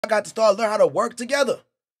I got to start learning how to work together.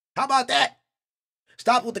 How about that?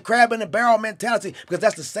 Stop with the crab in the barrel mentality, because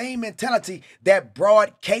that's the same mentality that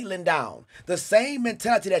brought Caitlyn down. The same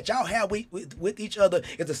mentality that y'all have with each other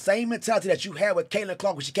is the same mentality that you had with Caitlyn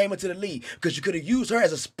Clark when she came into the league, because you could have used her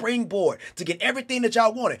as a springboard to get everything that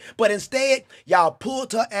y'all wanted. But instead, y'all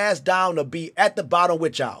pulled her ass down to be at the bottom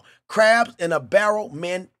with y'all. Crabs in a barrel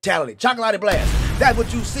mentality. Chocolate blast. That's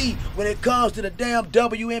what you see when it comes to the damn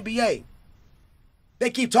WNBA. They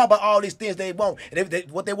keep talking about all these things they want and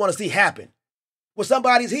what they want to see happen. Well,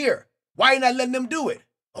 somebody's here. Why you not letting them do it?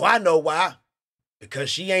 Oh, I know why. Because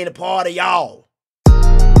she ain't a part of y'all.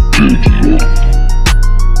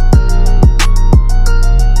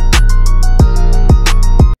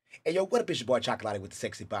 Hey, yo, what up? It's your boy Chocolate with the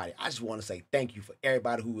sexy body. I just want to say thank you for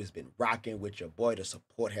everybody who has been rocking with your boy. The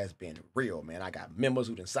support has been real, man. I got members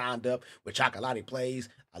who done signed up with Chocolate Plays.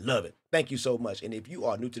 I love it. Thank you so much. And if you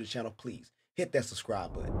are new to the channel, please hit that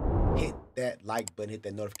subscribe button. Hit that like button, hit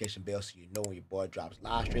that notification bell so you know when your boy drops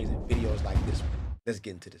live streams and videos like this one. Let's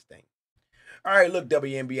get into this thing. All right, look,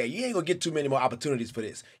 WNBA, you ain't going to get too many more opportunities for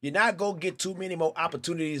this. You're not going to get too many more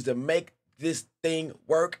opportunities to make this thing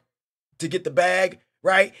work, to get the bag,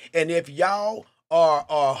 right? And if y'all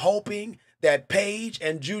are hoping that Paige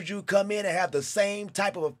and Juju come in and have the same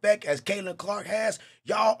type of effect as Caitlyn Clark has,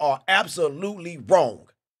 y'all are absolutely wrong.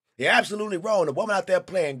 You're absolutely wrong. The woman out there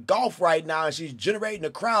playing golf right now, and she's generating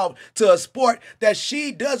a crowd to a sport that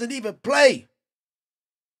she doesn't even play.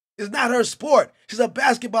 It's not her sport. She's a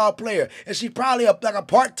basketball player, and she's probably like a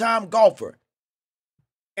part-time golfer.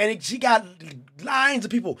 And she got lines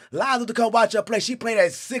of people, lines to come watch her play. She played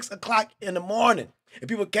at 6 o'clock in the morning, and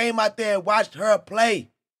people came out there and watched her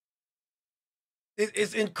play.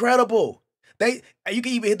 It's incredible. You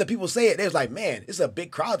can even hear the people say it. They was like, man, it's a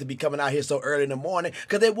big crowd to be coming out here so early in the morning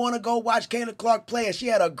because they want to go watch Caitlyn Clark play. And she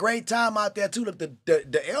had a great time out there too. Look, the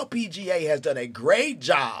LPGA has done a great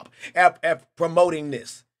job at promoting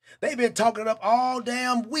this. They've been talking it up all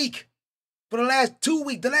damn week. For the last 2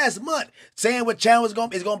 weeks, the last month, saying what channel is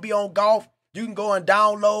going to be on golf. You can go and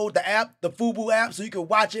download the app, the FUBU app, so you can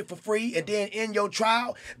watch it for free. And then in your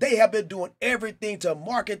trial, they have been doing everything to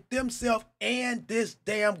market themselves and this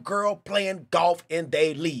damn girl playing golf in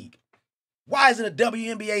their league. Why isn't the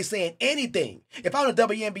WNBA saying anything? If I'm the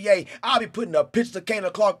WNBA, I'll be putting a picture of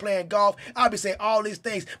Caitlyn Clark playing golf. I'll be saying all these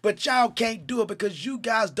things, but y'all can't do it because you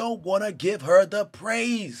guys don't want to give her the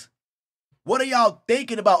praise. What are y'all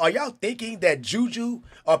thinking about? Are y'all thinking that Juju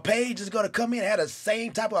or Paige is going to come in and have the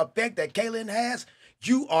same type of effect that Caitlyn has?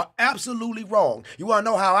 You are absolutely wrong. You want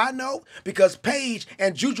to know how I know? Because Paige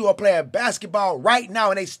and Juju are playing basketball right now,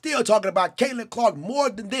 and they still talking about Caitlyn Clark more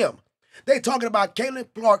than them. They talking about Caitlyn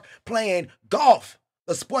Clark playing golf,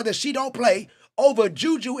 a sport that she don't play, over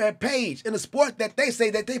Juju and Paige in a sport that they say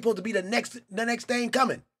that they supposed to be the next thing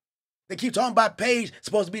coming. They keep talking about Paige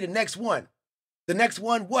supposed to be the next one. The next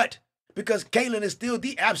one what? Because Caitlyn is still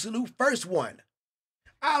the absolute first one.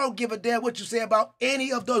 I don't give a damn what you say about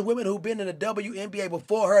any of those women who've been in the WNBA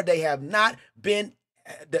before her. They have not been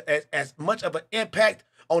as much of an impact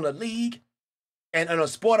on the league and on a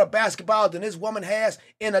sport of basketball than this woman has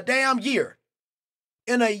in a damn year.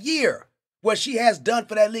 In a year, what she has done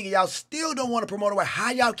for that league, y'all still don't want to promote her.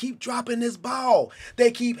 How y'all keep dropping this ball?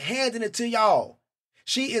 They keep handing it to y'all.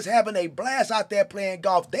 She is having a blast out there playing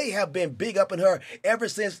golf. They have been big up in her ever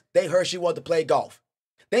since they heard she wanted to play golf.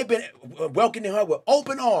 They've been welcoming her with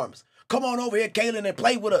open arms. Come on over here, Caitlyn, and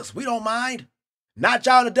play with us. We don't mind. Not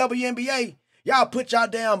y'all in the WNBA. Y'all put y'all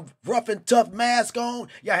damn rough and tough mask on.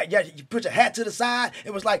 Yeah, you put your hat to the side.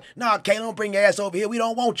 It was like, nah, Caitlyn, don't bring your ass over here. We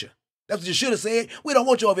don't want you. That's what you should have said. We don't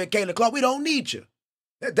want you over here, Caitlyn Clark. We don't need you.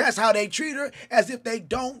 That's how they treat her, as if they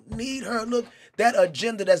don't need her. Look, that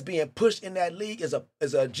agenda that's being pushed in that league is an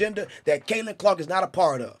agenda that Caitlyn Clark is not a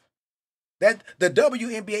part of. That the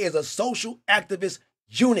WNBA is a social activist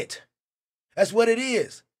unit. That's what it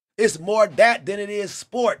is. It's more that than it is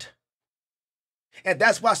sport. And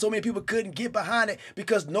that's why so many people couldn't get behind it,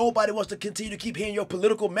 because nobody wants to continue to keep hearing your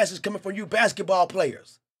political message coming from you basketball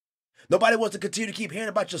players. Nobody wants to continue to keep hearing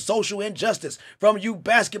about your social injustice from you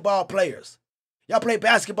basketball players. Y'all play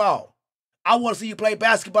basketball. I want to see you play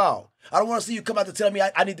basketball. I don't want to see you come out to tell me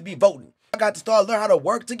I need to be voting. I got to start learning how to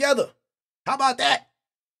work together. How about that?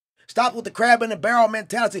 Stop with the crab in the barrel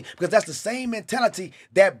mentality, because that's the same mentality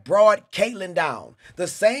that brought Caitlyn down. The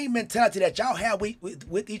same mentality that y'all have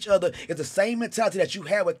with each other is the same mentality that you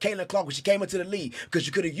had with Caitlyn Clark when she came into the league, because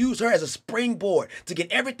you could have used her as a springboard to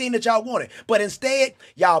get everything that y'all wanted. But instead,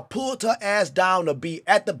 y'all pulled her ass down to be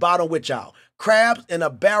at the bottom with y'all. Crabs in a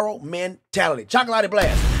barrel mentality. Chocolate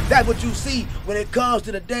blast. That's what you see when it comes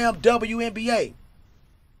to the damn WNBA.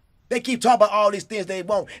 They keep talking about all these things they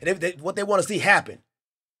want and what they want to see happen.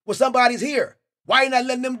 Well, somebody's here. Why you not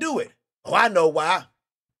letting them do it? Oh, I know why.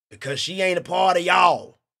 Because she ain't a part of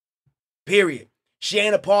y'all. Period. She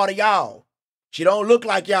ain't a part of y'all. She don't look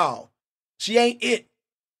like y'all. She ain't it.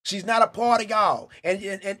 She's not a part of y'all. And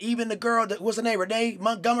even the girl, what's her name, Renee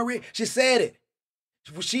Montgomery, she said it.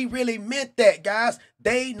 She really meant that, guys.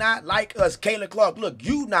 They not like us, Caitlin Clark. Look,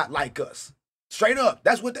 you not like us. Straight up.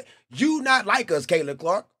 That's what you not like us, Caitlin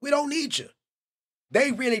Clark. We don't need you.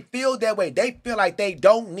 They really feel that way. They feel like they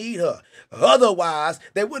don't need her. Otherwise,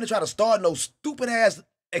 they wouldn't try to start no stupid-ass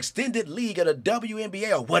extended league of the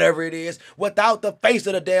WNBA or whatever it is without the face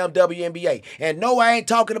of the damn WNBA. And no, I ain't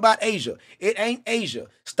talking about Asia. It ain't Asia.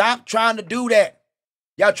 Stop trying to do that.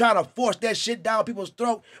 Y'all trying to force that shit down people's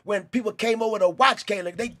throat. When people came over to watch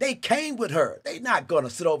Caitlin, they came with her. They not going to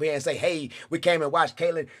sit over here and say, hey, we came and watched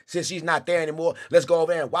Caitlin since she's not there anymore. Let's go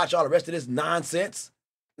over there and watch all the rest of this nonsense.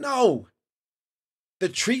 No. The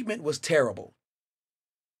treatment was terrible.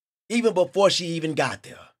 Even before she even got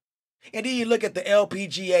there. And then you look at the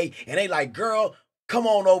LPGA and they like, girl, come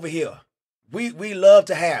on over here. We love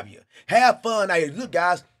to have you. Have fun. Now, look,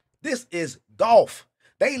 guys, this is golf.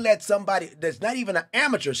 They let somebody that's not even an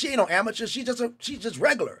amateur. She ain't no amateur. She's just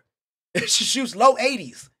regular. She shoots low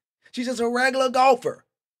 80s. She's just a regular golfer.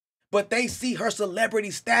 But they see her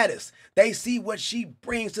celebrity status. They see what she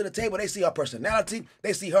brings to the table. They see her personality.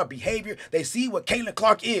 They see her behavior. They see what Caitlin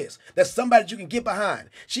Clark is. That's somebody that you can get behind.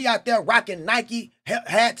 She out there rocking Nike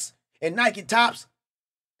hats and Nike tops.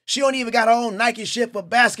 She don't even got her own Nike shit for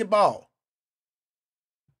basketball.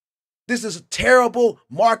 This is a terrible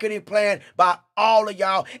marketing plan by all of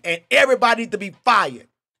y'all, and everybody needs to be fired.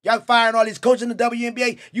 Y'all firing all these coaches in the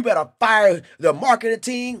WNBA. You better fire the marketing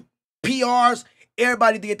team, PRs.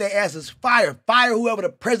 Everybody to get their asses fired. Fire whoever the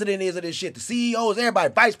president is of this shit. The CEOs,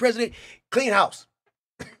 everybody. Vice president. Clean house.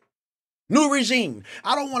 New regime.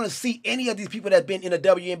 I don't want to see any of these people that's been in the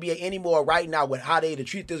WNBA anymore right now with how they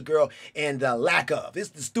treat this girl and the lack of. It's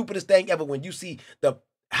the stupidest thing ever when you see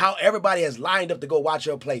how everybody has lined up to go watch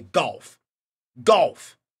her play golf.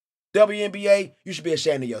 Golf. WNBA, you should be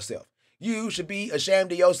ashamed of yourself. You should be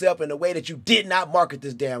ashamed of yourself in the way that you did not market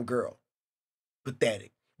this damn girl.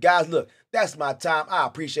 Pathetic. Guys, look, that's my time. I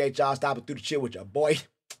appreciate y'all stopping through the chill with your boy.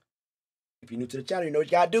 If you're new to the channel, you know what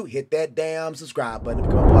you gotta do. Hit that damn subscribe button to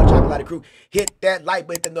become a part of the Chocolate Crew. Hit that like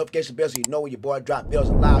button, hit that notification bell so you know when your boy drop bills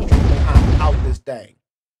and live streams. I'm out this thing.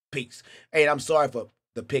 Peace. Hey, I'm sorry for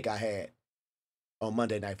the pick I had on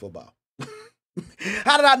Monday Night Football.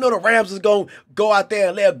 How did I know the Rams was going to go out there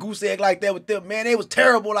and lay a goose egg like that with them? Man, they was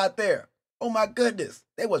terrible out there. Oh, my goodness.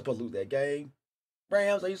 They wasn't supposed to lose that game.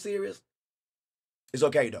 Rams, are you serious? It's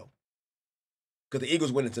okay, though, because the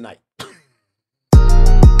Eagles winning tonight.